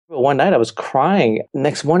One night I was crying.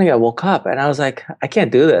 Next morning I woke up and I was like, I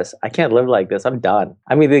can't do this. I can't live like this. I'm done.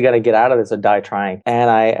 I'm either gonna get out of this or die trying.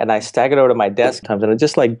 And I staggered over to my desk times and I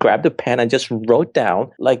just like grabbed a pen and just wrote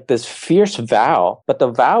down like this fierce vow. But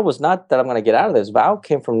the vow was not that I'm gonna get out of this. Vow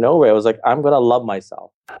came from nowhere. It was like, I'm gonna love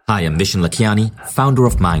myself. Hi, I'm Vishen Lakhiani, founder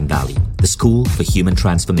of Mind Valley, the school for human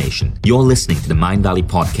transformation. You're listening to the Mind Valley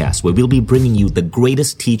podcast, where we'll be bringing you the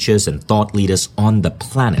greatest teachers and thought leaders on the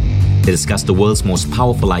planet to discuss the world's most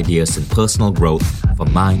powerful ideas in personal growth for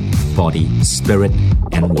mind, body, spirit,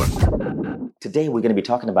 and work. Today, we're going to be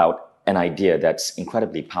talking about an idea that's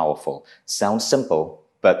incredibly powerful. Sounds simple,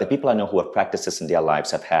 but the people I know who have practiced this in their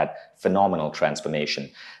lives have had phenomenal transformation.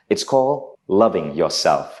 It's called loving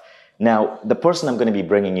yourself. Now, the person I'm going to be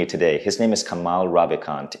bringing you today, his name is Kamal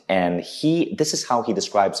Ravikant, and this is how he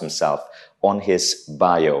describes himself on his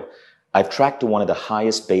bio. I've tracked to one of the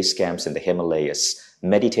highest base camps in the Himalayas,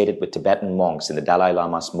 meditated with Tibetan monks in the Dalai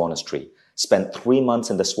Lama's monastery, spent 3 months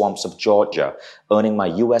in the swamps of Georgia, earning my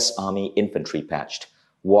U.S. Army infantry patch,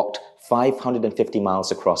 walked 550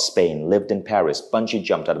 miles across Spain, lived in Paris, bungee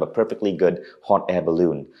jumped out of a perfectly good hot air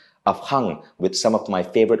balloon. I've hung with some of my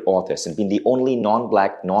favorite authors and been the only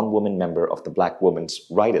non-black, non-woman member of the Black Women's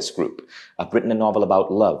Writers Group. I've written a novel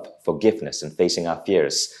about love, forgiveness, and facing our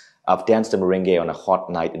fears. I've danced a merengue on a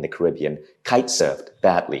hot night in the Caribbean, kite surfed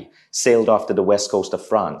badly, sailed off to the west coast of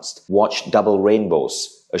France, watched double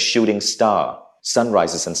rainbows, a shooting star,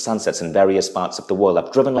 sunrises and sunsets in various parts of the world.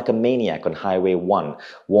 I've driven like a maniac on Highway 1,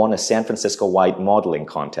 won a San Francisco wide modeling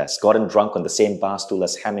contest, gotten drunk on the same bar stool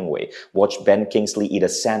as Hemingway, watched Ben Kingsley eat a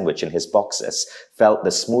sandwich in his boxers, felt the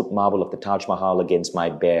smooth marble of the Taj Mahal against my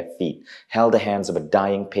bare feet, held the hands of a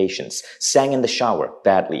dying patient, sang in the shower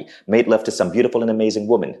badly, made love to some beautiful and amazing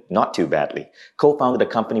woman not too badly, co-founded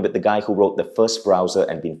a company with the guy who wrote the first browser,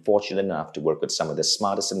 and been fortunate enough to work with some of the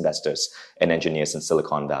smartest investors and engineers in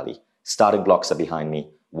Silicon Valley. Starting blocks are behind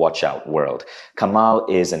me. Watch out, world. Kamal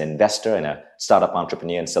is an investor and a startup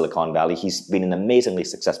entrepreneur in Silicon Valley. He's been an amazingly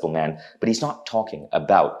successful man, but he's not talking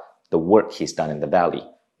about the work he's done in the Valley.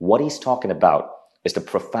 What he's talking about is the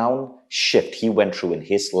profound shift he went through in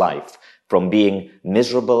his life from being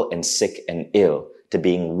miserable and sick and ill to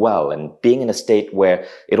being well and being in a state where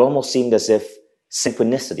it almost seemed as if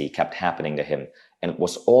synchronicity kept happening to him. And it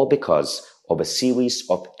was all because of a series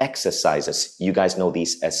of exercises. You guys know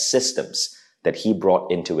these as systems that he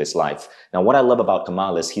brought into his life. Now, what I love about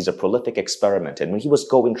Kamal is he's a prolific experimenter. And when he was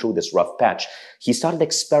going through this rough patch, he started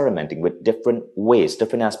experimenting with different ways,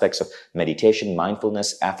 different aspects of meditation,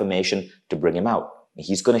 mindfulness, affirmation to bring him out.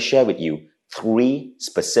 He's going to share with you 3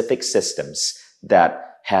 specific systems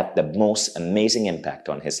that had the most amazing impact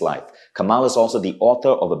on his life. Kamal is also the author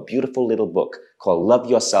of a beautiful little book called Love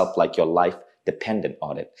Yourself Like Your Life Dependent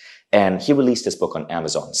on It. And he released this book on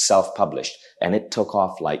Amazon, self-published, and it took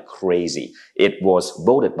off like crazy. It was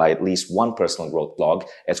voted by at least one personal growth blog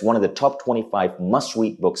as one of the top 25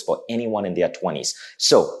 must-read books for anyone in their 20s.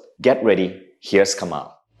 So get ready. Here's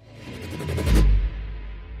Kamal.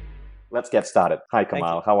 Let's get started. Hi,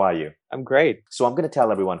 Kamal. How are you? I'm great. So I'm going to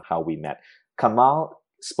tell everyone how we met. Kamal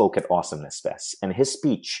spoke at Awesomeness Fest, and his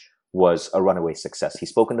speech was a runaway success. He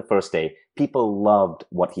spoke on the first day. People loved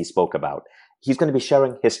what he spoke about. He's going to be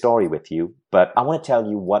sharing his story with you, but I want to tell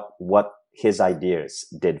you what his ideas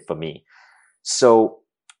did for me. So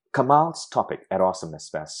Kamal's topic at Awesomeness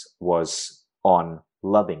Fest was on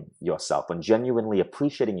loving yourself, on genuinely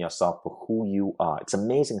appreciating yourself for who you are. It's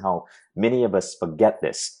amazing how many of us forget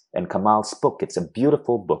this. And Kamal's book, it's a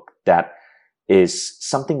beautiful book that is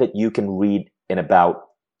something that you can read in about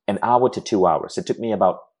an hour to 2 hours. It took me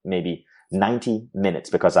about maybe 90 minutes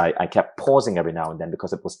because I kept pausing every now and then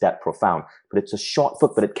because it was that profound. But it's a short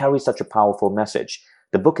book, but it carries such a powerful message.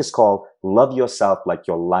 The book is called Love Yourself Like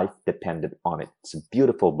Your Life Depended on It. It's a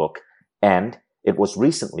beautiful book. And it was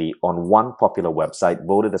recently on one popular website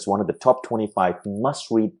voted as one of the top 25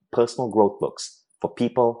 must-read personal growth books for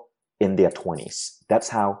people in their 20s. That's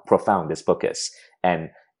how profound this book is.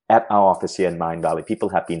 And at our office here in Mind Valley, people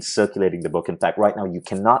have been circulating the book. In fact, right now you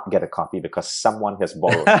cannot get a copy because someone has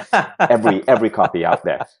borrowed every copy out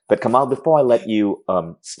there. But Kamal, before I let you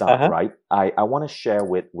start, right, I want to share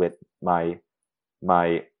with my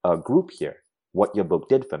group here what your book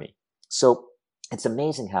did for me. So it's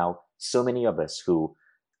amazing how so many of us who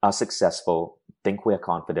are successful, think we're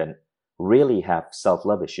confident, really have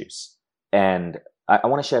self-love issues. And I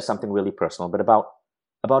want to share something really personal. But about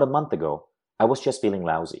a month ago, I was just feeling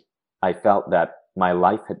lousy. I felt that my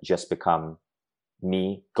life had just become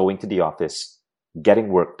me going to the office, getting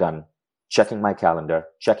work done, checking my calendar,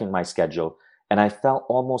 checking my schedule. And I felt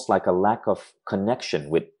almost like a lack of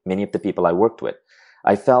connection with many of the people I worked with.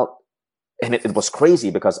 I felt And it was crazy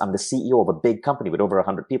because I'm the CEO of a big company with over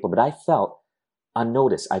 100 people, but I felt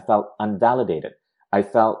unnoticed. I felt unvalidated. I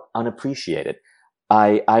felt unappreciated.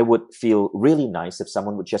 I would feel really nice if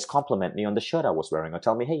someone would just compliment me on the shirt I was wearing or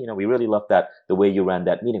tell me, hey, we really love that, the way you ran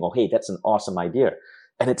that meeting. Or, hey, that's an awesome idea.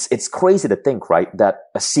 And it's crazy to think, right, that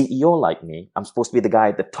a CEO like me, I'm supposed to be the guy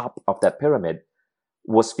at the top of that pyramid,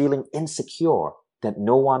 was feeling insecure that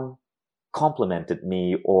no one complimented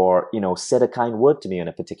me or, said a kind word to me on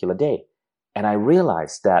a particular day. And I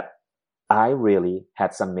realized that I really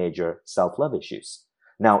had some major self-love issues.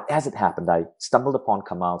 Now, as it happened, I stumbled upon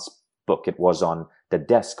Kamal's book. It was on the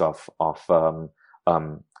desk of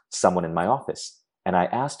someone in my office. And I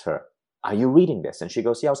asked her, are you reading this? And she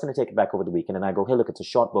goes, yeah, I was going to take it back over the weekend. And I go, hey, look, it's a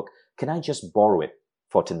short book. Can I just borrow it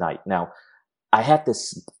for tonight? Now, I had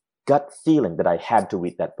this gut feeling that I had to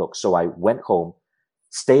read that book. So I went home,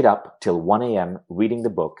 stayed up till 1 a.m. reading the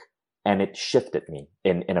book, and it shifted me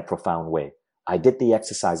in a profound way. I did the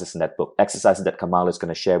exercises in that book, exercises that Kamal is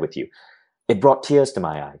going to share with you. It brought tears to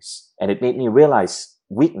my eyes, and it made me realize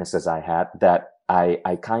weaknesses I had that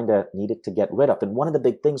I kind of needed to get rid of. And one of the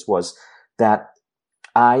big things was that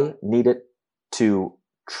I needed to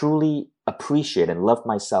truly appreciate and love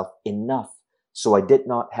myself enough so I did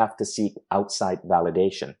not have to seek outside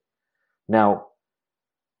validation. Now,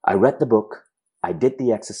 I read the book, I did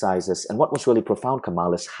the exercises, and what was really profound,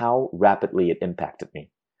 Kamal, is how rapidly it impacted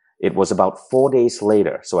me. It was about 4 days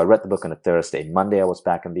later. So I read the book on a Thursday. Monday, I was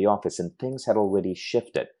back in the office and things had already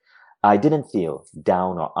shifted. I didn't feel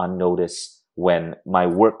down or unnoticed when my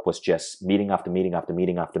work was just meeting after meeting after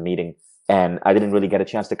meeting after meeting. And I didn't really get a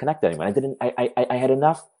chance to connect with anyone. I had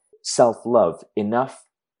enough self-love, enough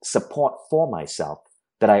support for myself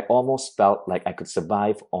that I almost felt like I could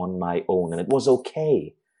survive on my own. And it was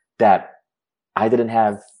okay that I didn't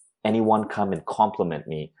have anyone come and compliment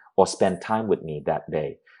me or spend time with me that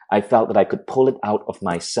day. I felt that I could pull it out of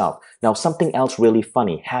myself. Now, something else really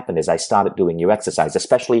funny happened as I started doing your exercise,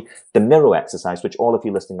 especially the mirror exercise, which all of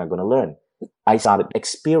you listening are going to learn. I started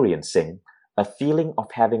experiencing a feeling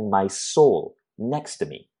of having my soul next to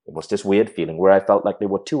me. It was this weird feeling where I felt like there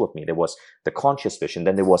were two of me. There was the conscious vision,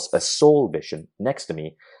 then there was a soul vision next to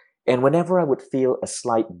me. And whenever I would feel a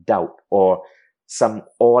slight doubt or some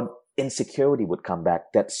odd insecurity would come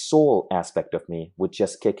back, that soul aspect of me would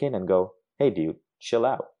just kick in and go, hey, dude, chill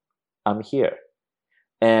out. I'm here.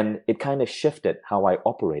 And it kind of shifted how I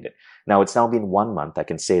operated. Now, it's now been 1 month. I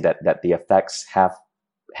can say that the effects have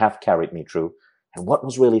carried me through. And what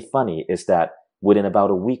was really funny is that within about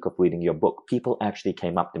a week of reading your book, people actually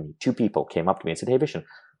came up to me. 2 people came up to me and said, hey, Vishen,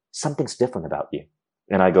 something's different about you.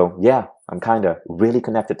 And I go, yeah, I'm kind of really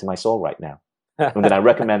connected to my soul right now. And then I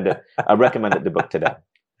recommended the book to them.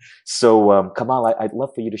 So, Kamal, I'd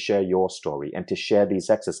love for you to share your story and to share these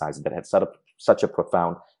exercises that had such a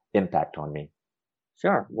profound impact on me.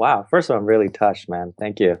 Sure. Wow. First of all, I'm really touched, man.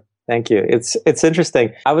 Thank you. Thank you. It's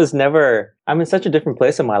interesting. I'm in such a different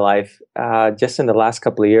place in my life, just in the last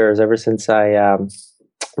couple of years, ever since I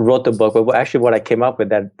wrote the book, but actually what I came up with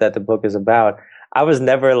that the book is about. I was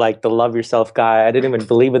never like the love yourself guy. I didn't even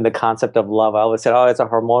believe in the concept of love. I always said, oh, it's a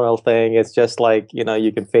hormonal thing. It's just like,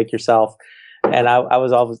 you can fake yourself. And I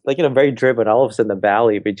was always like, very driven. All of us in the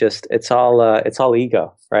valley, but just, it's all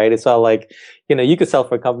ego, right? It's all like, you could sell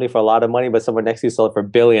for a company for a lot of money, but someone next to you sold it for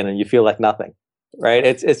 $1 billion and you feel like nothing, right?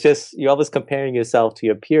 It's just, you're always comparing yourself to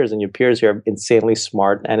your peers, and your peers are insanely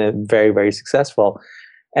smart and very, very successful.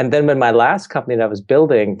 And then when my last company that I was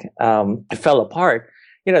building, it fell apart.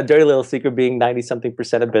 Dirty little secret being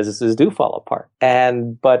 90-something% of businesses do fall apart.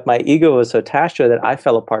 But my ego was so attached to it that I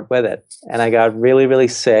fell apart with it. And I got really, really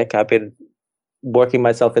sick. I've been working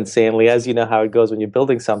myself insanely, as you know how it goes when you're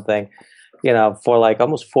building something, for like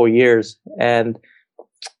almost 4 years. And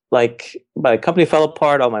like my company fell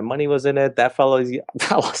apart, all my money was in it. I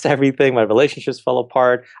lost everything. My relationships fell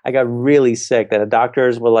apart. I got really sick. And the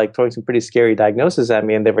doctors were like throwing some pretty scary diagnoses at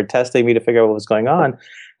me, and they were testing me to figure out what was going on.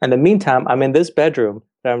 And in the meantime, I'm in this bedroom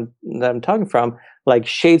that I'm talking from, like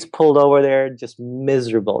shades pulled over there, just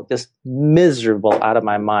miserable out of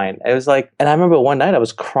my mind. It was like, and I remember one night I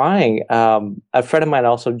was crying. A friend of mine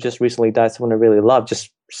also just recently died, someone I really loved,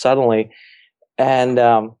 just suddenly. And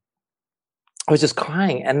I was just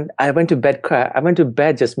crying, and I went to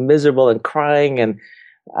bed just miserable and crying. And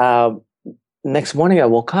next morning I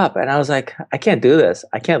woke up and I was like, I can't do this.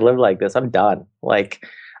 I can't live like this. I'm done. Like,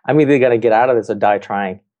 I'm either going to get out of this or die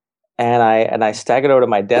trying. And I staggered over to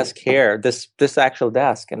my desk here, this actual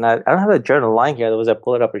desk. And I don't have a journal lying here. Otherwise, I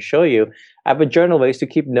pull it up and show you. I have a journal where I used to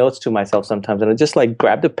keep notes to myself sometimes. And I just like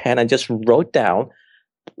grabbed a pen and just wrote down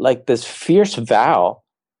like this fierce vow.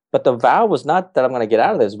 But the vow was not that I'm going to get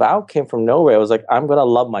out of this. Vow came from nowhere. It was like, I'm going to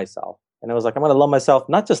love myself. And I was like, I'm going to love myself,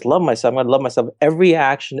 not just love myself, I'm going to love myself every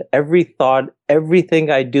action, every thought,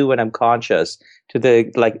 everything I do when I'm conscious to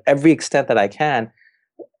the, like every extent that I can.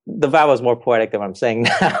 The vow was more poetic than what I'm saying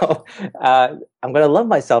now. I'm going to love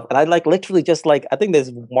myself. And I like literally just like, I think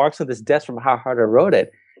there's marks on this desk from how hard I wrote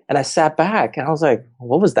it. And I sat back and I was like,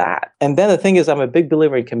 what was that? And then the thing is, I'm a big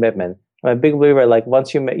believer in commitment. I'm a big believer, like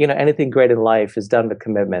once anything great in life is done with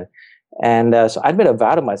commitment. And so I'd made a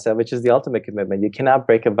vow to myself, which is the ultimate commitment. You cannot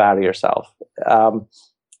break a vow to yourself.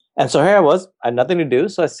 And so here I was, I had nothing to do.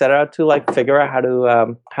 So I set out to like figure out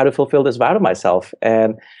how to fulfill this vow to myself.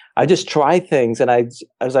 And I just tried things, and I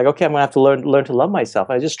was like, okay, I'm gonna have to learn to love myself.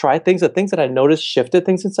 And I just tried things. The things that I noticed shifted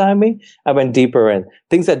things inside me. I went deeper in.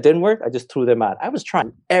 Things that didn't work, I just threw them out. I was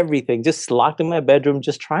trying everything, just locked in my bedroom,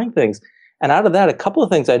 just trying things. And out of that, a couple of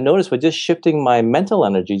things I noticed were just shifting my mental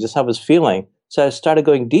energy, just how I was feeling. So I started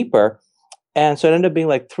going deeper. And so it ended up being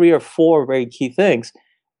like 3 or 4 very key things.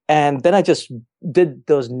 And then I just did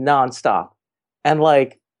those nonstop. And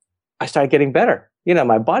like, I started getting better.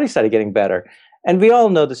 My body started getting better. And we all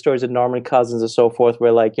know the stories of Norman Cousins and so forth,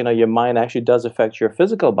 where like, your mind actually does affect your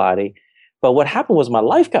physical body. But what happened was my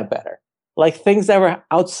life got better. Like things that were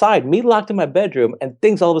outside, me locked in my bedroom, and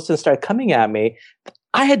things all of a sudden started coming at me.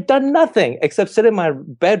 I had done nothing except sit in my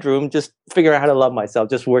bedroom, just figure out how to love myself,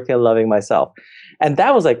 just working on loving myself. And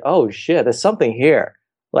that was like, oh shit, there's something here.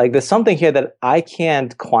 Like there's something here that I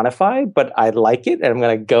can't quantify, but I like it and I'm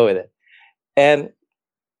going to go with it. And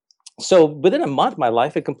so within a month, my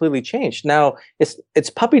life had completely changed. Now it's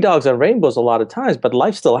puppy dogs and rainbows a lot of times, but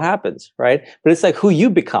life still happens, right? But it's like who you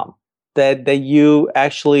become, that you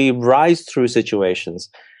actually rise through situations.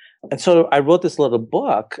 And so I wrote this little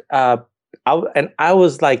book, I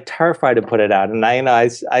was like terrified to put it out. And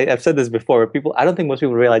I've said this before, but I don't think most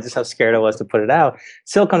people realize just how scared I was to put it out.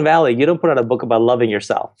 Silicon Valley, you don't put out a book about loving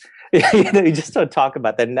yourself. You just don't talk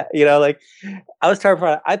about that. Like I was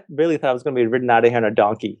terrified. I really thought I was going to be ridden out of here on a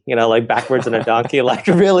donkey, like backwards on a donkey. Like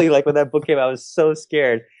really, like when that book came out, I was so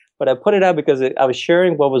scared. But I put it out because I was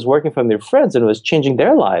sharing what was working from their friends and it was changing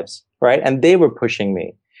their lives, right? And they were pushing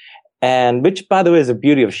me. And which, by the way, is the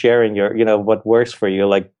beauty of sharing your, what works for you.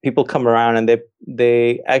 Like people come around and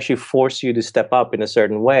they actually force you to step up in a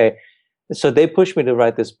certain way. So they pushed me to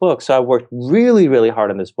write this book. So I worked really, really hard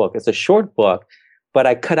on this book. It's a short book, but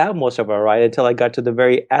I cut out most of it, right, until I got to the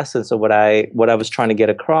very essence of what I was trying to get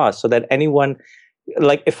across, so that anyone,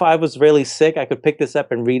 like if I was really sick, I could pick this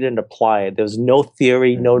up and read it and apply it. There's no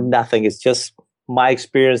theory, no nothing. It's just my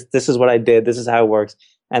experience. This is what I did. This is how it works.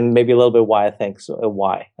 And maybe a little bit why I think so,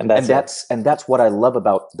 why, and that's what I love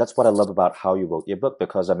about how you wrote your book,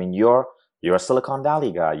 because I mean you're a Silicon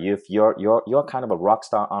Valley guy. You're kind of a rock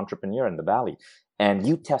star entrepreneur in the Valley, and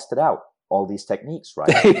you tested out all these techniques,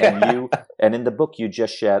 right? Yeah. And in the book you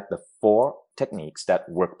just shared the 4 techniques that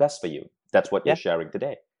work best for you. That's what you're sharing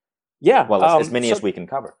today. Yeah, well, as many as we can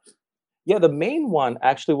cover. Yeah, the main one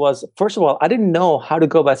actually was, first of all, I didn't know how to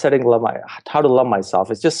go about how to love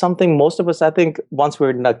myself. It's just something most of us, I think, once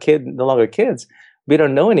we're no longer kids, we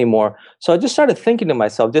don't know anymore. So I just started thinking to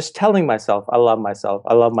myself, just telling myself, I love myself.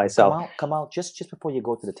 I love myself. Kamal, just before you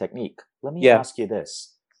go to the technique, let me ask you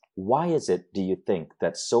this. Why is it, do you think,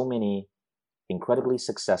 that so many incredibly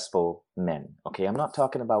successful men, okay, I'm not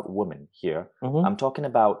talking about women here, I'm talking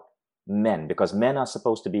about men, because men are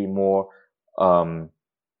supposed to be more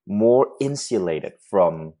insulated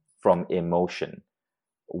from emotion.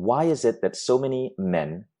 Why is it that so many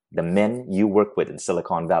men, the men you work with in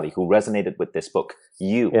Silicon Valley who resonated with this book,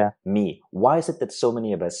 me, why is it that so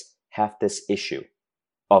many of us have this issue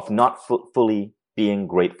of not fully being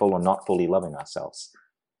grateful or not fully loving ourselves?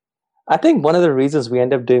 I think one of the reasons we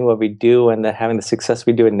end up doing what we do and having the success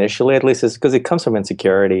we do initially, at least, is because it comes from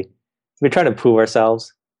insecurity. We're trying to prove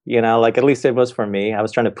ourselves, like at least it was for me. I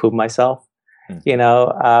was trying to prove myself.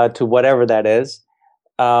 To whatever that is.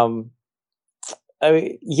 I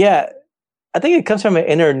think it comes from an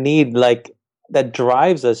inner need, like that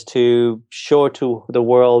drives us to show to the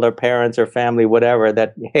world, our parents, our family, whatever,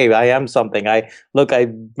 that, hey, I am something. I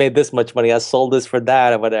made this much money. I sold this for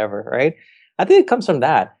that or whatever, right? I think it comes from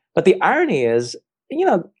that. But the irony is,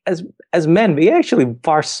 as men, we actually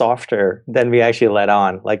far softer than we actually let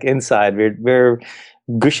on. Like inside, we're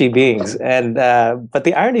gushy beings, and but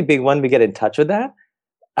the irony being, when we get in touch with that,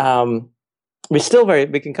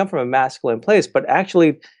 we can come from a masculine place, but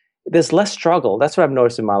actually there's less struggle. That's what I've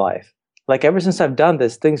noticed in my life. Like ever since I've done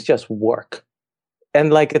this, things just work,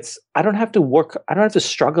 and like I don't have to work. I don't have to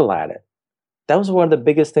struggle at it. That was one of the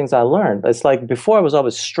biggest things I learned. It's like before I was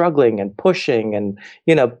always struggling and pushing and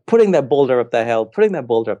putting that boulder up the hill.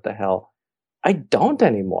 I don't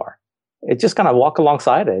anymore. It just kind of walk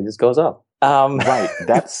alongside it. It just goes up. Right.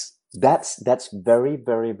 That's very,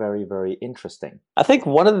 very, very, very interesting. I think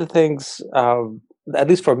one of the things, at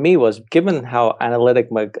least for me, was given how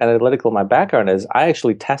analytical my background is. I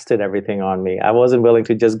actually tested everything on me. I wasn't willing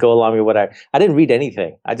to just go along with what I didn't read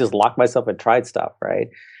anything. I just locked myself and tried stuff, right?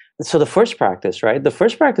 So the first practice, right? The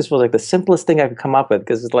first practice was like the simplest thing I could come up with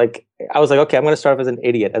because it's like I was like, okay, I'm going to start off as an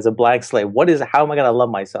idiot, as a blank slate. How am I going to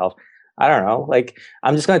love myself? I don't know. Like,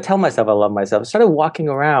 I'm just going to tell myself I love myself. I started walking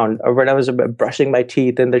around, or when I was brushing my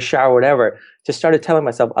teeth in the shower, whatever, just started telling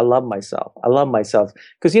myself, I love myself. I love myself.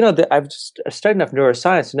 Because, I've just studied enough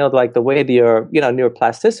neuroscience to know, like, the way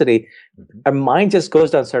neuroplasticity, our mind just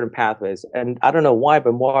goes down certain pathways. And I don't know why,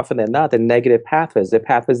 but more often than not, the negative pathways, the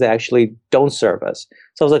pathways that actually don't serve us.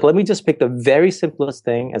 So I was like, let me just pick the very simplest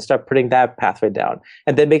thing and start putting that pathway down.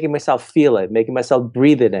 And then making myself feel it, making myself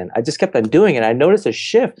breathe it in. I just kept on doing it. I noticed a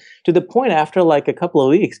shift to the point after like a couple of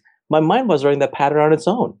weeks, my mind was running that pattern on its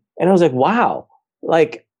own. And I was like, wow,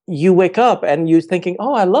 like you wake up and you're thinking,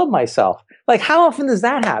 oh, I love myself. Like, how often does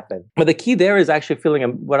that happen? But the key there is actually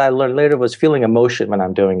what I learned later was feeling emotion when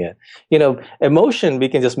I'm doing it. Emotion, we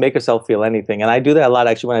can just make ourselves feel anything. And I do that a lot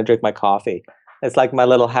actually when I drink my coffee. It's like my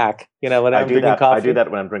little hack, when I'm drinking coffee. I do that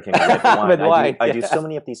when I'm drinking red wine. With wine. I do so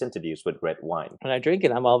many of these interviews with red wine. When I drink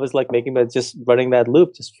it, I'm always like just running that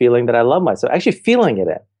loop, just feeling that I love myself, actually feeling it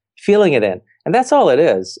in. And that's all it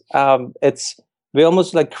is. We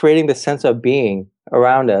almost like creating the sense of being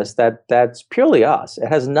around us that's purely us. It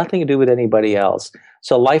has nothing to do with anybody else.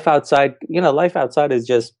 So life outside is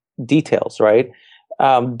just details, right?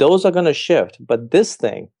 Those are going to shift, but this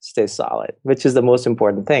thing stays solid, which is the most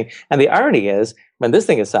important thing. And the irony is, when this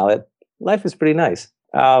thing is solid, life is pretty nice.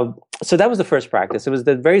 So that was the first practice. It was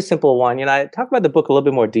the very simple one. I talk about the book a little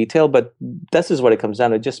bit more detail, but this is what it comes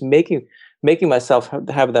down to: just making myself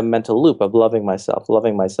have that mental loop of loving myself.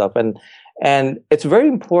 And it's very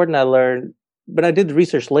important. I learned, but I did the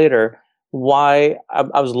research later, why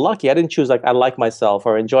I was lucky. I didn't choose like I like myself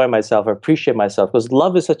or enjoy myself or appreciate myself, because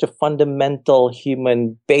love is such a fundamental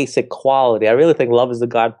human basic quality. I really think love is the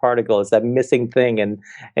God particle. It's that missing thing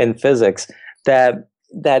in physics that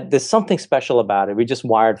there's something special about it. We're just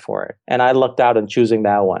wired for it. And I lucked out in choosing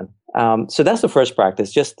that one. So that's the first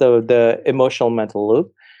practice, just the emotional mental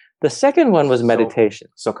loop. The second one was meditation.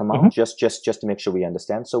 So Kamal, just to make sure we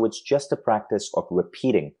understand. So it's just a practice of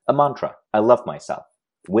repeating a mantra. I love myself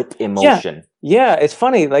with emotion. Yeah, it's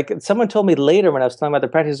funny. Like someone told me later when I was talking about the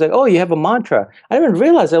practice, like, oh, you have a mantra. I didn't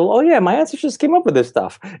realize that. Oh yeah, my ancestors came up with this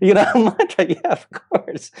stuff. Mantra. Yeah, of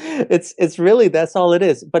course. It's really, that's all it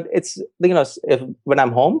is. But it's, when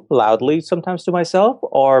I'm home, loudly sometimes to myself,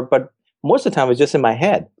 but most of the time it's just in my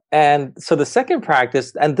head. And so the second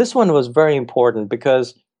practice, and this one was very important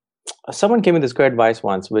because someone gave me this great advice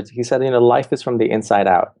once, which he said, life is from the inside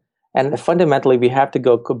out. And fundamentally, we have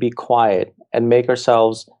to be quiet and make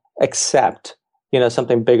ourselves accept,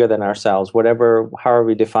 something bigger than ourselves, however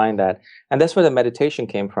we define that. And that's where the meditation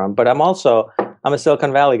came from. But I'm a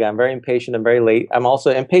Silicon Valley guy. I'm very impatient and very late. I'm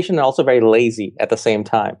also impatient and also very lazy at the same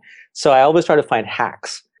time. So I always try to find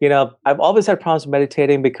hacks. I've always had problems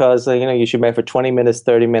meditating because, you should meditate for 20 minutes,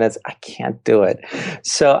 30 minutes. I can't do it.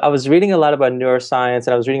 So I was reading a lot about neuroscience,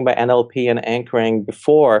 and I was reading about NLP and anchoring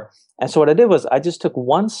before. And so what I did was I just took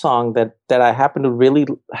one song that I happened to really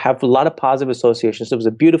have a lot of positive associations. It was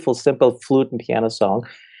a beautiful, simple flute and piano song.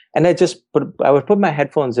 And I would put my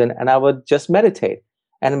headphones in and I would just meditate.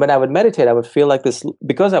 And when I would meditate, I would feel like this,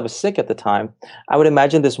 because I was sick at the time, I would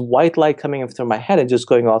imagine this white light coming in through my head and just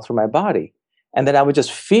going all through my body. And then I would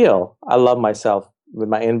just feel I love myself with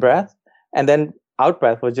my in-breath. And then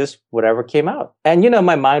out-breath was just whatever came out. And,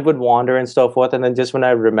 my mind would wander and so forth. And then just when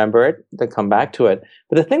I remember it, then come back to it.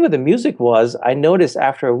 But the thing with the music was, I noticed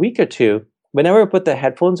after a week or two, whenever I put the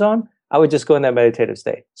headphones on, I would just go in that meditative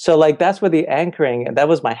state. So like, that's where the anchoring, and that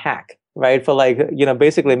was my hack, right? For like,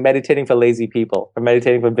 basically meditating for lazy people or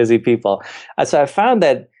meditating for busy people. So I found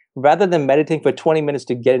that rather than meditating for 20 minutes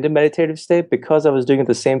to get into meditative state, because I was doing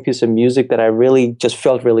the same piece of music that I really just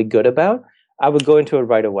felt really good about, I would go into it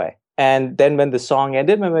right away. And then when the song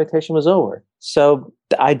ended, my meditation was over. So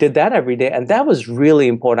I did that every day. And that was really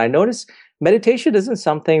important. I noticed meditation isn't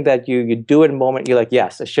something that you do in a moment. You're like,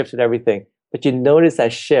 yes, I shifted everything. But you notice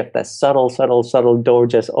that shift, that subtle door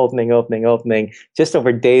just opening, just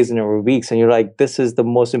over days and over weeks. And you're like, this is the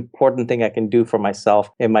most important thing I can do for myself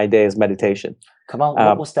in my day is meditation. Kamal,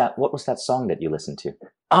 what was that song that you listened to?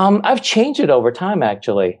 I've changed it over time,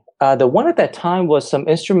 actually. The one at that time was some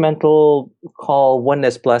instrumental called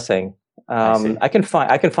Oneness Blessing. I can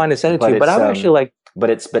find it, send it to you. But I'm actually like,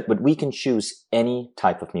 but we can choose any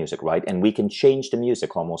type of music, right? And we can change the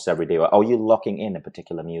music almost every day. Or are you locking in a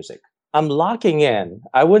particular music? I'm locking in.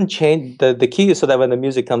 I wouldn't change the key so that when the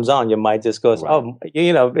music comes on, your mind just goes, Right. oh,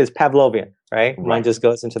 it's Pavlovian, right? Mind Right. just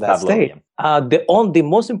goes into that state. Pavlovian. The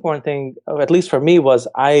most important thing, at least for me, was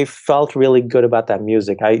I felt really good about that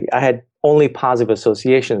music. I had only positive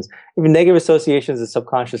associations. Even negative associations, the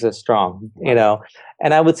subconscious is strong, Right.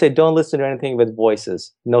 And I would say don't listen to anything with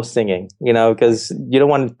voices, no singing, because you don't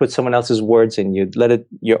want to put someone else's words in you. Let it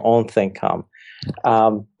your own thing come.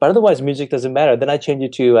 But otherwise, music doesn't matter. Then I change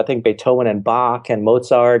it to I think Beethoven and Bach and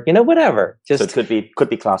Mozart. Whatever. So it Just could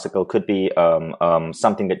be classical, could be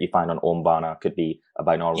something that you find on Ombana, could be a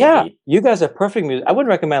binaural yeah, beat. you guys are perfect music. I would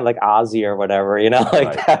recommend like Ozzy or whatever. Like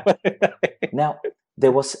Right. that. Now,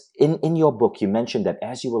 there was in your book, you mentioned that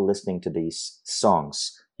as you were listening to these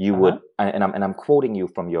songs, you Uh-huh. would, and I'm quoting you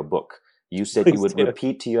from your book. You said you Please would do.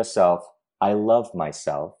 repeat to yourself, "I love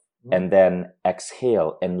myself," Mhm. and then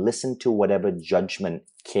exhale and listen to whatever judgment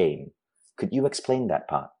came. Could you explain that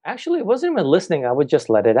part? Actually, it wasn't even listening. I would just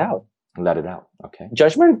let it out. Let it out. Okay.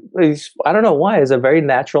 Judgment is, I don't know why, is a very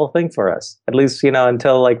natural thing for us. At least,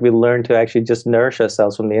 until like we learn to actually just nourish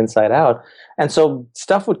ourselves from the inside out. And so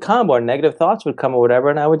stuff would come or negative thoughts would come or whatever,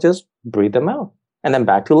 and I would just breathe them out. And then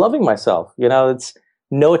back to loving myself. It's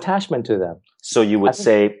no attachment to them. So you I would think,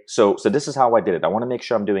 say, so this is how I did it. I want to make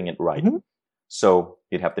sure I'm doing it right. Mhm. So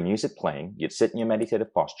you'd have the music playing, you'd sit in your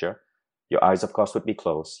meditative posture, your eyes, of course, would be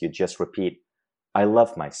closed. You'd just repeat, "I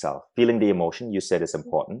love myself," feeling the emotion you said is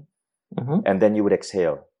important. Mhm. And then you would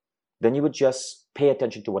exhale. Then you would just pay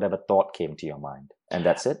attention to whatever thought came to your mind. And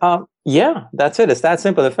that's it. Yeah, that's it. It's that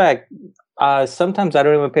simple. In fact, sometimes I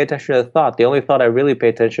don't even pay attention to the thought. The only thought I really pay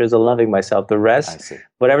attention is to loving myself. The I rest, see.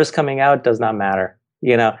 whatever's coming out, does not matter.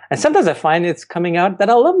 And sometimes I find it's coming out that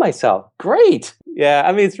I love myself. Great. Yeah,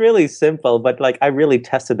 I mean, it's really simple, but like I really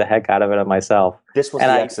tested the heck out of it on myself. This was And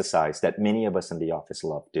the I, exercise that many of us in the office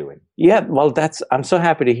love doing. yeah, well, I'm so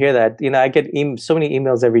happy to hear that. I get so many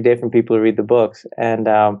emails every day from people who read the books, and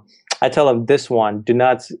I tell them this one, do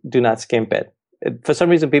not skimp it. For some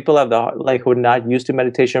reason, people have who are not used to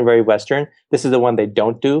meditation, very Western. This is the one they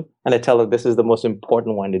don't do, and I tell them this is the most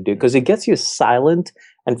important one to do because it gets you silent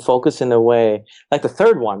and focused in a way. Like the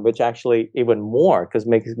third one, which actually even more because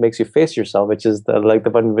makes you face yourself, which is the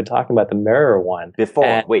one we've been talking about, the mirror one. Just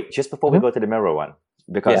before we go to the mirror one,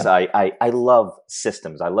 because Yeah. I love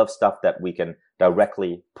systems. I love stuff that we can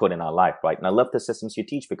directly put in our life, right? And I love the systems you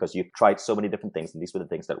teach because you've tried so many different things and these were the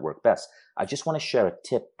things that work best. I just want to share a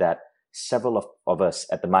tip that several of us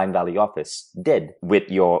at the Mind Valley office did with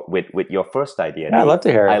your first idea. Yeah, I'd love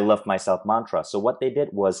to hear it. I love myself mantra. So what they did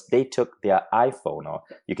was they took their iPhone, or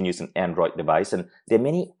you can use an Android device, and there are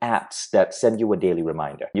many apps that send you a daily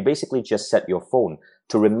reminder. You basically just set your phone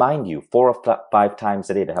to remind you 4 or 5 times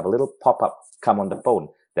a day. To have a little pop-up come on the phone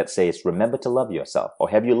that says, "Remember to love yourself," or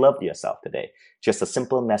 "Have you loved yourself today?" Just a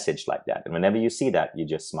simple message like that. And whenever you see that, you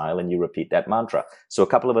just smile and you repeat that mantra. So a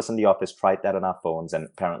couple of us in the office tried that on our phones, and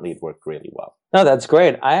apparently it worked really well. No, that's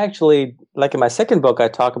great. I actually, like in my second book, I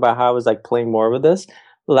talk about how I was like playing more with this.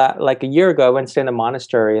 Like a year ago, I went to stay in a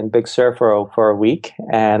monastery in Big Sur for a week,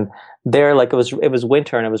 and there, like it was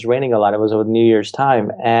winter and it was raining a lot. It was New Year's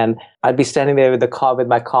time, and I'd be standing there with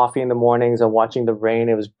my coffee in the mornings and watching the rain.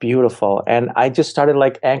 It was beautiful, and I just started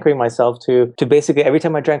like anchoring myself to basically every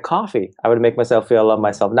time I drank coffee, I would make myself feel I love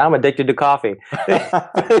myself. Now I'm addicted to coffee,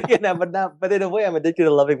 but in a way, I'm addicted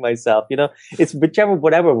to loving myself. It's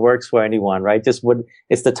whatever works for anyone, right?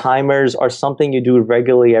 It's the timers or something you do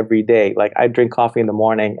regularly every day. Like I drink coffee in the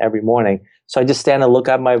morning every morning. So I just stand and look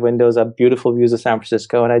out my windows at beautiful views of San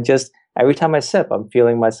Francisco. And every time I sip, I'm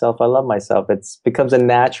feeling myself. I love myself. It becomes a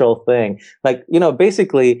natural thing. Like,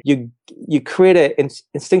 basically you create an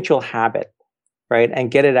instinctual habit, right?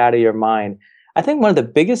 And get it out of your mind. I think one of the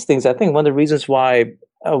biggest things, one of the reasons why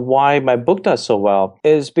my book does so well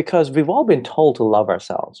is because we've all been told to love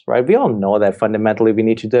ourselves, right? We all know that fundamentally we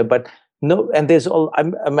need to do it, but no, and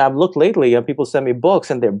I've looked lately, people send me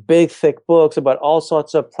books and they're big, thick books about all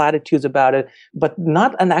sorts of platitudes about it, but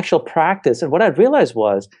not an actual practice. And what I realized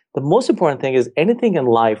was the most important thing is anything in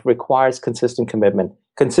life requires consistent commitment,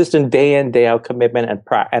 consistent day in, day out commitment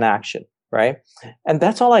and action. Right. And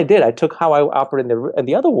that's all I did. I took how I operate in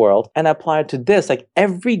the other world and applied it to this. Like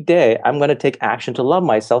every day, I'm going to take action to love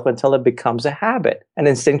myself until it becomes a habit, an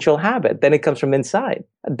instinctual habit. Then it comes from inside.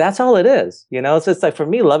 That's all it is. So it's like for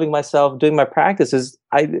me, loving myself, doing my practice is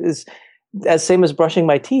as same as brushing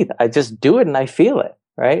my teeth. I just do it and I feel it.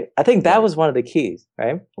 Right. I think that was one of the keys.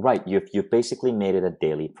 Right. Right. You've basically made it a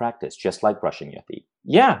daily practice, just like brushing your teeth.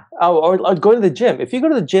 Yeah. Or go to the gym. If you go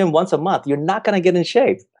to the gym once a month, you're not going to get in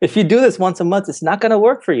shape. If you do this once a month, it's not going to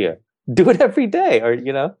work for you. Do it every day, or.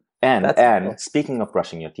 And speaking of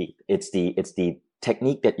brushing your teeth, it's the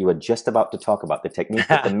technique that you were just about to talk about, the technique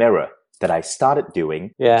with the mirror that I started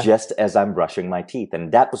doing Yeah. just as I'm brushing my teeth.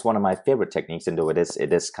 And that was one of my favorite techniques. And though it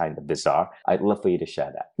is kind of bizarre, I'd love for you to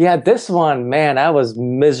share that. Yeah, this one, man, I was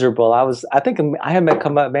miserable. I think I may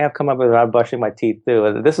have come up with without brushing my teeth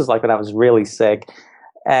too. This is like when I was really sick,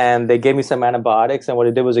 and they gave me some antibiotics. And what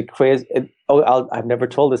it did was I've never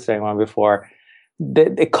told this to anyone before.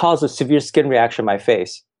 It caused a severe skin reaction on my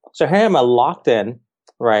face. So here I'm locked in,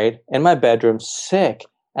 right, in my bedroom, sick,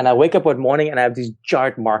 and I wake up one morning and I have these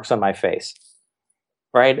jarred marks on my face,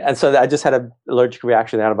 right? And so I just had an allergic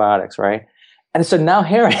reaction to antibiotics, right? And so now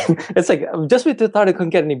here, it's like, just we thought it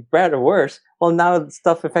couldn't get any better or worse. Well, now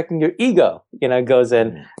stuff affecting your ego, goes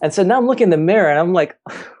in. And so now I'm looking in the mirror and I'm like,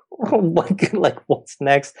 oh my God, like what's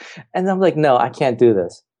next? And I'm like, no, I can't do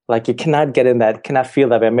this. Like you cannot get in that, cannot feel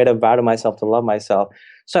that. I made a vow to myself to love myself.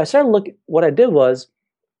 So I started looking, what I did was,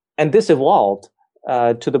 and this evolved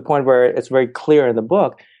to the point where it's very clear in the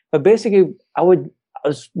book, but basically I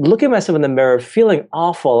was looking at myself in the mirror, feeling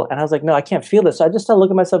awful. And I was like, no, I can't feel this. So I just started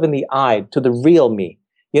looking at myself in the eye, to the real me,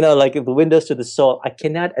 like the windows to the soul. I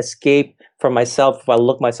cannot escape from myself if I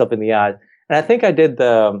look myself in the eye. And I think I did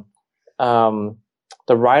the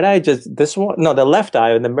right eye, just this one. No, the left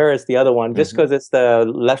eye, and the mirror is the other one, just because it's the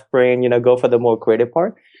left brain, go for the more creative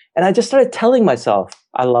part. And I just started telling myself,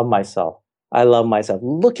 I love myself. I love myself.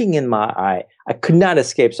 Looking in my eye, I could not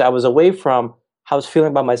escape. So I was away from how I was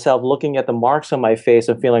feeling about myself, looking at the marks on my face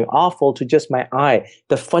and feeling awful, to just my eye,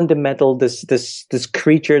 the fundamental, this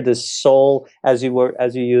creature, this soul, as you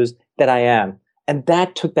used, that I am. And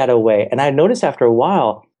that took that away. And I noticed after a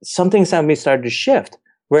while, something inside me started to shift,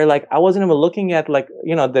 where like I wasn't even looking at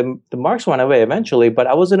the marks went away eventually, but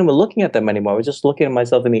I wasn't even looking at them anymore. I was just looking at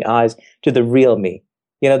myself in the eyes, to the real me,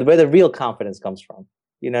 where the real confidence comes from,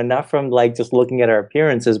 not from like just looking at our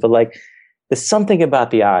appearances, but like, there's something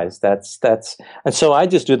about the eyes that's, and so I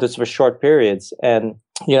just do this for short periods, and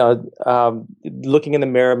looking in the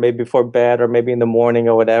mirror maybe before bed or maybe in the morning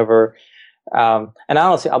or whatever. And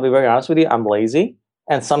honestly, I'll be very honest with you, I'm lazy,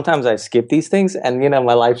 and sometimes I skip these things, and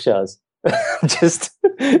my life shows. Just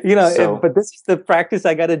but this is the practice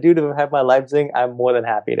I got to do to have my life sing. I'm more than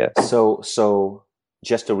happy to. So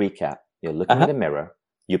just to recap, you're looking at a mirror,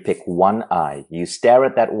 you pick one eye, you stare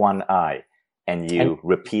at that one eye, and you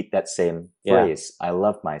repeat that same phrase. I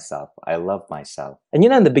love myself. I love myself. And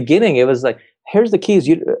in the beginning, it was like, here's the keys.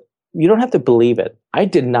 You don't have to believe it. I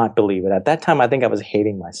did not believe it. At that time, I think I was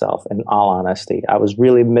hating myself, in all honesty. I was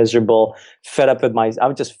really miserable, I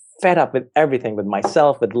was just fed up with everything, with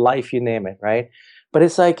myself, with life, you name it, right? But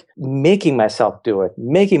it's like making myself do it.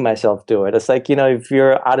 It's like, if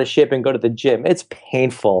you're out of shape and go to the gym, it's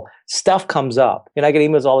painful. Stuff comes up. I get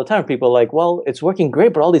emails all the time. People are like, well, it's working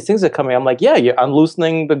great, but all these things are coming. I'm like, yeah, I'm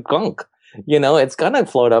loosening the gunk. It's going to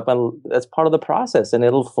float up, and that's part of the process, and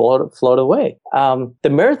it'll float away. The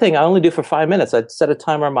mirror thing, I only do for 5 minutes. I set a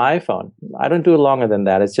timer on my iPhone. I don't do it longer than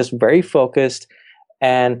that. It's just very focused.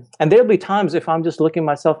 And there'll be times if I'm just looking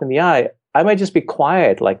myself in the eye, I might just be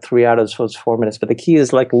quiet like 3 out of those 4 minutes. But the key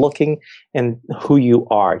is like looking in who you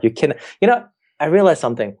are. You can, I realized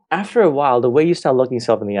something. After a while, the way you start looking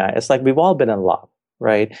yourself in the eye, it's like we've all been in love,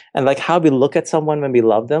 right? And like how we look at someone when we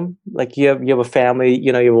love them, like you have a family,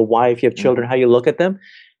 you have a wife, you have children, how you look at them.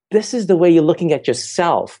 This is the way you're looking at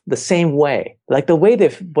yourself, the same way. Like the way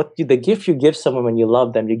the gift you give someone when you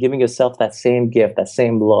love them, you're giving yourself that same gift, that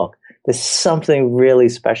same look. There's something really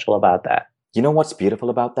special about that. You know what's beautiful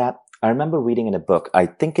about that? I remember reading in a book, I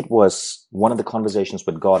think it was one of the Conversations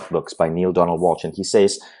with God books by Neil Donald Walsh, and he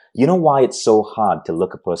says, you know why it's so hard to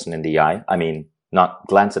look a person in the eye? I mean, not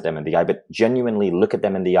glance at them in the eye, but genuinely look at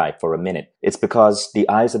them in the eye for a minute. It's because the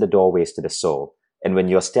eyes are the doorways to the soul. And when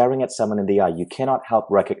you're staring at someone in the eye, you cannot help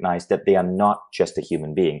recognize that they are not just a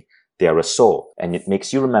human being. They are a soul. And it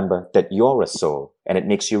makes you remember that you're a soul. And it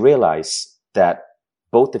makes you realize that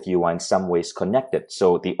both of you are in some ways connected.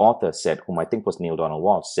 So the author said, whom I think was Neil Donald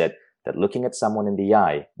Walsh, said that looking at someone in the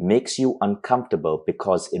eye makes you uncomfortable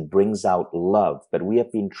because it brings out love. But we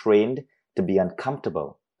have been trained to be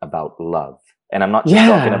uncomfortable about love. And I'm not just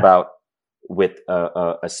talking about with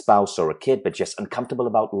a spouse or a kid, but just uncomfortable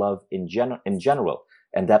about love in general.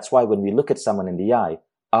 And that's why when we look at someone in the eye,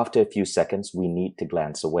 after a few seconds, we need to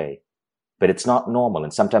glance away. But it's not normal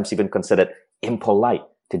and sometimes even considered impolite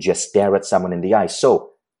to just stare at someone in the eye.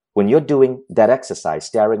 So when you're doing that exercise,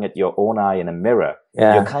 staring at your own eye in a mirror,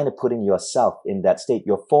 you're kind of putting yourself in that state.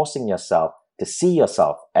 You're forcing yourself to see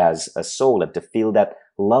yourself as a soul and to feel that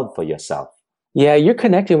love for yourself. Yeah, you're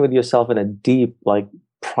connecting with yourself in a deep, like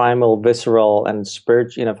primal, visceral, and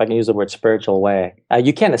spiritual, if I can use the word spiritual way.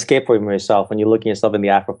 You can't escape from yourself when you're looking yourself in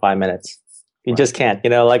the eye for 5 minutes. You just can't,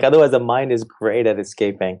 like otherwise the mind is great at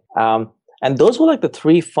escaping. And those were like the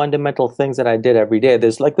three fundamental things that I did every day.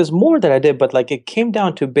 There's more that I did, but like it came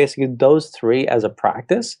down to basically those three as a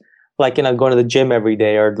practice, like, going to the gym every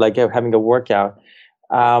day or like having a workout.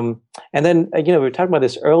 And then, we were talking about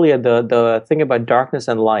this earlier, the thing about darkness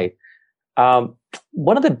and light.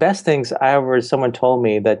 One of the best things someone told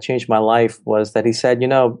me that changed my life was that he said,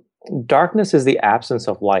 darkness is the absence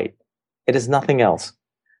of light. It is nothing else.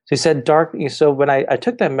 So he said so when I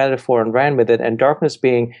took that metaphor and ran with it, and darkness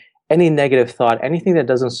being any negative thought, anything that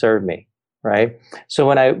doesn't serve me, right? So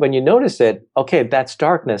when you notice it, okay, that's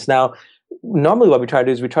darkness. Now, normally what we try to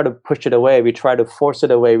do is we try to push it away, we try to force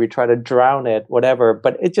it away, we try to drown it, whatever,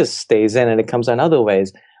 but it just stays in and it comes out other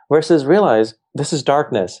ways. Versus realize this is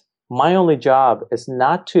darkness. My only job is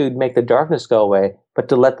not to make the darkness go away, but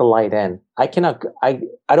to let the light in. I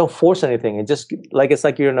don't force anything. It's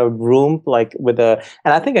like you're in a room, like and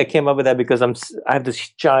I think I came up with that because I have this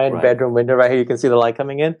giant bedroom window right here. You can see the light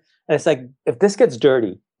coming in. And it's like, if this gets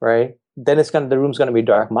dirty, right, then the room's going to be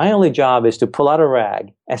dark. My only job is to pull out a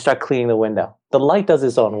rag and start cleaning the window. The light does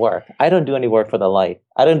its own work. I don't do any work for the light.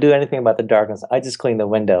 I don't do anything about the darkness. I just clean the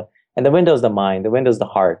window. And the window's the mind. The window's the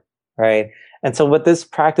heart, right? And so what this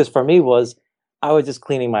practice for me was, I was just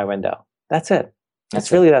cleaning my window. That's it.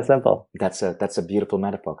 It's really that simple. That's a beautiful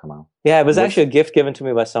metaphor, Kamal. Yeah, it was actually a gift given to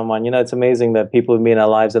me by someone. It's amazing that people meet in our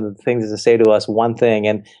lives and the things to say to us one thing.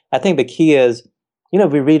 And I think the key is,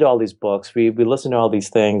 we read all these books, we listen to all these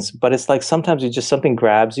things, but it's like sometimes something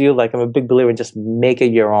grabs you. Like I'm a big believer in just make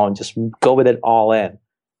it your own, just go with it all in,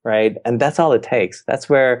 right? And that's all it takes. That's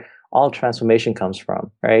where all transformation comes from,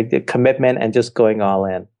 right? The commitment and just going all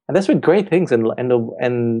in. And that's where great things and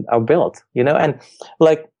are built, And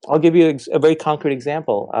like, I'll give you a very concrete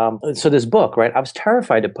example. So this book, right? I was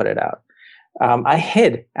terrified to put it out. I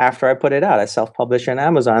hid after I put it out. I self-published on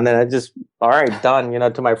Amazon. And then I just, all right, done,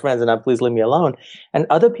 to my friends, and now please leave me alone. And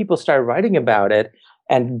other people started writing about it.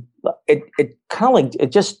 And it kind of like,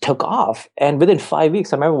 it just took off. And within 5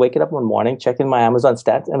 weeks, I remember waking up one morning, checking my Amazon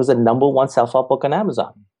stats, and it was the #1 self-help book on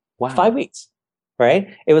Amazon. Wow. 5 weeks, right?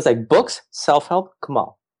 It was like books, self-help,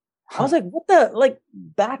 Kamal. I was like,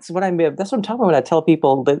 that's what I mean. That's what I'm talking about when I tell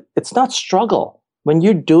people that it's not struggle. When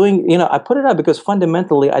you're doing, I put it out because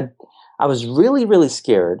fundamentally I was really, really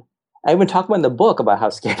scared. I even talk about in the book about how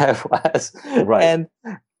scared I was. Right.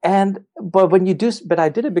 But I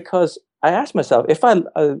did it because I asked myself, if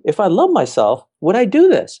I love myself, would I do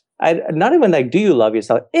this? Not even like, do you love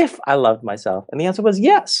yourself? If I loved myself. And the answer was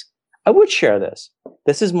yes, I would share this.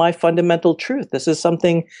 This is my fundamental truth. This is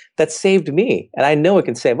something that saved me, and I know it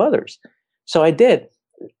can save others. So I did.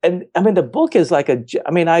 And I mean, the book is like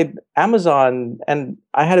Amazon, and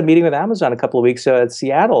I had a meeting with Amazon a couple of weeks ago at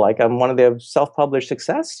Seattle. Like I'm one of their self-published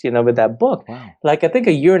success, with that book. Wow. Like I think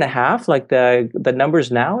a year and a half, like the numbers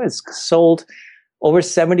now, it's sold over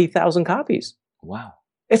 70,000 copies. Wow.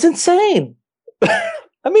 It's insane.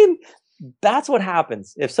 I mean, that's what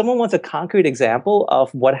happens. If someone wants a concrete example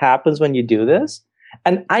of what happens when you do this,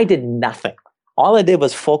 and I did nothing. All I did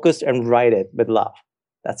was focus and write it with love.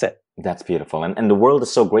 That's it. That's beautiful. And the world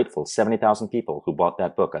is so grateful. 70,000 people who bought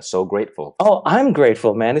that book are so grateful. Oh, I'm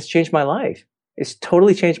grateful, man. It's changed my life. It's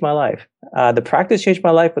totally changed my life. The practice changed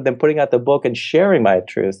my life, but then putting out the book and sharing my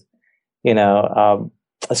truth,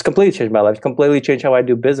 it's completely changed my life. It's completely changed how I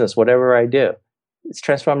do business, whatever I do. It's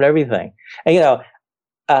transformed everything. And,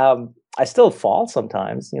 I still fall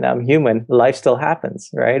sometimes. I'm human. Life still happens,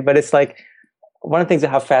 right? But it's like, one of the things is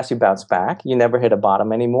how fast you bounce back. You never hit a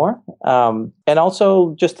bottom anymore. And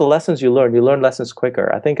also just the lessons you learn. You learn lessons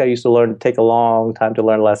quicker. I think I used to take a long time to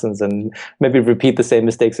learn lessons and maybe repeat the same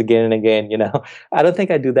mistakes again and again. I don't think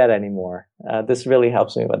I do that anymore. This really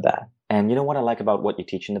helps me with that. And you know what I like about what you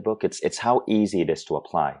teach in the book? It's how easy it is to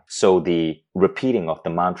apply. So the repeating of the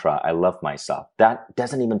mantra, I love myself, that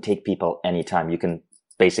doesn't even take people any time. You can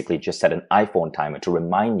basically just set an iPhone timer to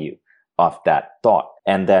remind you of that thought.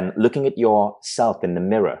 And then looking at yourself in the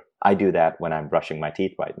mirror. I do that when I'm brushing my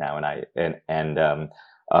teeth right now. And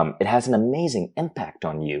it has an amazing impact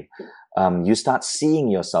on you. You start seeing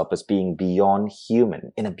yourself as being beyond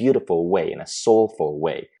human in a beautiful way, in a soulful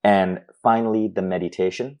way. And finally, the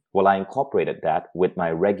meditation. Well, I incorporated that with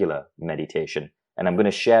my regular meditation. And I'm going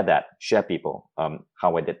to share people,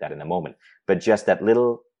 how I did that in a moment. But just that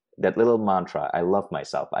little mantra, I love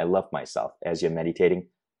myself, as you're meditating,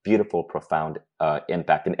 beautiful, profound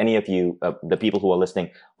impact. And any of you, the people who are listening,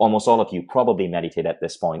 almost all of you probably meditate at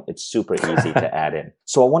this point. It's super easy to add in.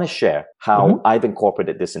 So I want to share how I've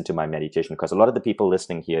incorporated this into my meditation, because a lot of the people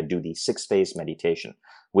listening here do the 6-phase meditation,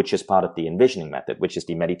 which is part of the envisioning method, which is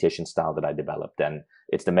the meditation style that I developed. And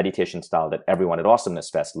it's the meditation style that everyone at Awesomeness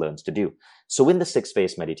Fest learns to do. So in the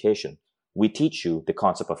 6-phase meditation, we teach you the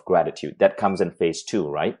concept of gratitude. That comes in phase 2,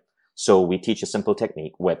 right? So we teach a simple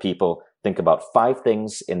technique where people think about 5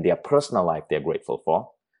 things in their personal life they're grateful for.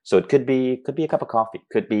 So it could be a cup of coffee,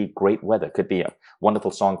 could be great weather, could be a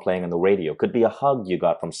wonderful song playing on the radio, could be a hug you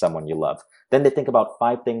got from someone you love. Then they think about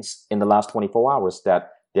 5 things in the last 24 hours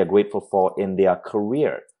that they're grateful for in their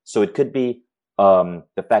career. So it could be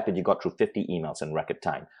the fact that you got through 50 emails in record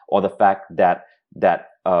time, or the fact that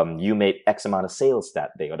you made X amount of sales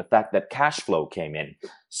that day, or the fact that cash flow came in.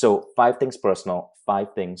 So 5 things personal,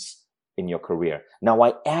 5 things in your career. Now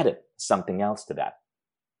I added something else to that,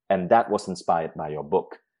 and that was inspired by your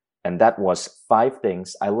book. And that was 5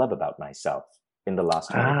 things I love about myself in the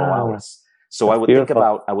last 24 hours. So I would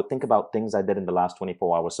think about things I did in the last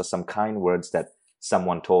 24 hours, or some kind words that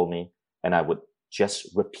someone told me, and I would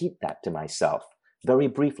just repeat that to myself very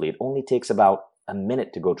briefly. It only takes about a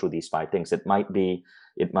minute to go through these 5 things. It might be,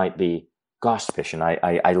 gosh, Vishen,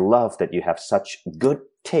 I love that you have such good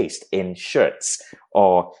taste in shirts.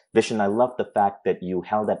 Or, Vishen, I love the fact that you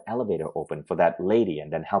held that elevator open for that lady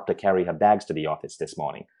and then helped her carry her bags to the office this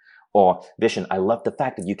morning. Or, Vishen, I love the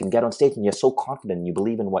fact that you can get on stage and you're so confident and you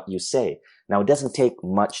believe in what you say. Now, it doesn't take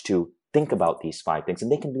much to think about these 5 things,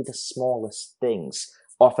 and they can be the smallest things.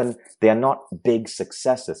 Often, they are not big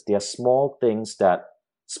successes. They are small things,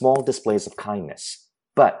 small displays of kindness.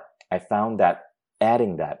 But I found that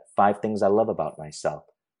adding that 5 things I love about myself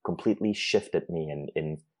completely shifted me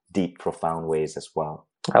in deep, profound ways as well.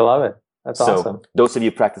 I love it. That's awesome. So those of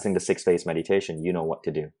you practicing the 6-phase meditation, you know what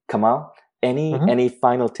to do. Kamal, any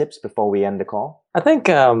final tips before we end the call? I think,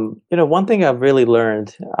 one thing I've really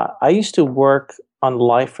learned, I used to work on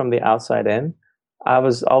life from the outside in. I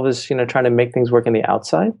was always, trying to make things work in the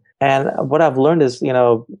outside. And what I've learned is,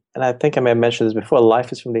 and I think I may have mentioned this before,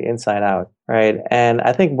 life is from the inside out, right? And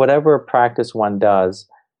I think whatever practice one does,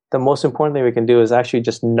 the most important thing we can do is actually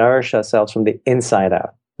just nourish ourselves from the inside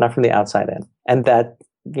out, not from the outside in. And that,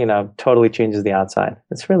 totally changes the outside.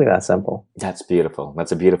 It's really that simple. That's beautiful.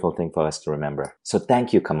 That's a beautiful thing for us to remember. So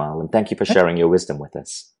thank you, Kamal, and thank you for sharing your wisdom with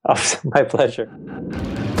us. Oh, my pleasure.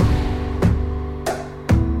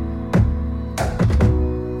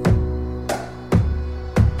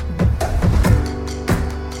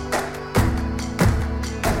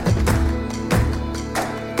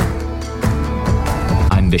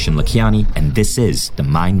 I'm Vishen Lakhiani, and this is the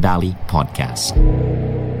Mind Valley Podcast.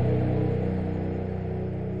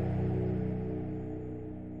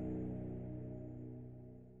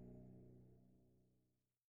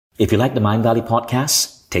 If you like the Mind Valley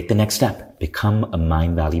Podcast, take the next step. Become a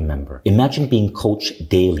Mind Valley member. Imagine being coached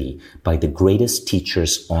daily by the greatest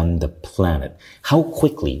teachers on the planet. How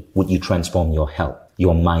quickly would you transform your health,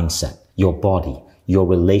 your mindset, your body, your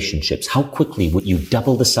relationships? How quickly would you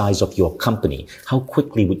double the size of your company? How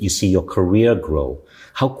quickly would you see your career grow?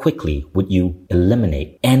 How quickly would you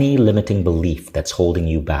eliminate any limiting belief that's holding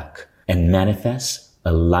you back and manifest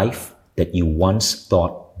a life that you once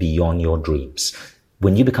thought beyond your dreams?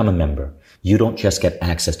 When you become a member, you don't just get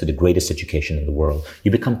access to the greatest education in the world. You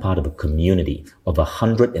become part of a community of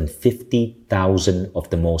 150,000 of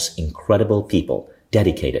the most incredible people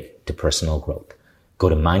dedicated to personal growth. Go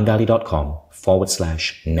to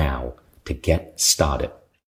mindvalley.com/now to get started.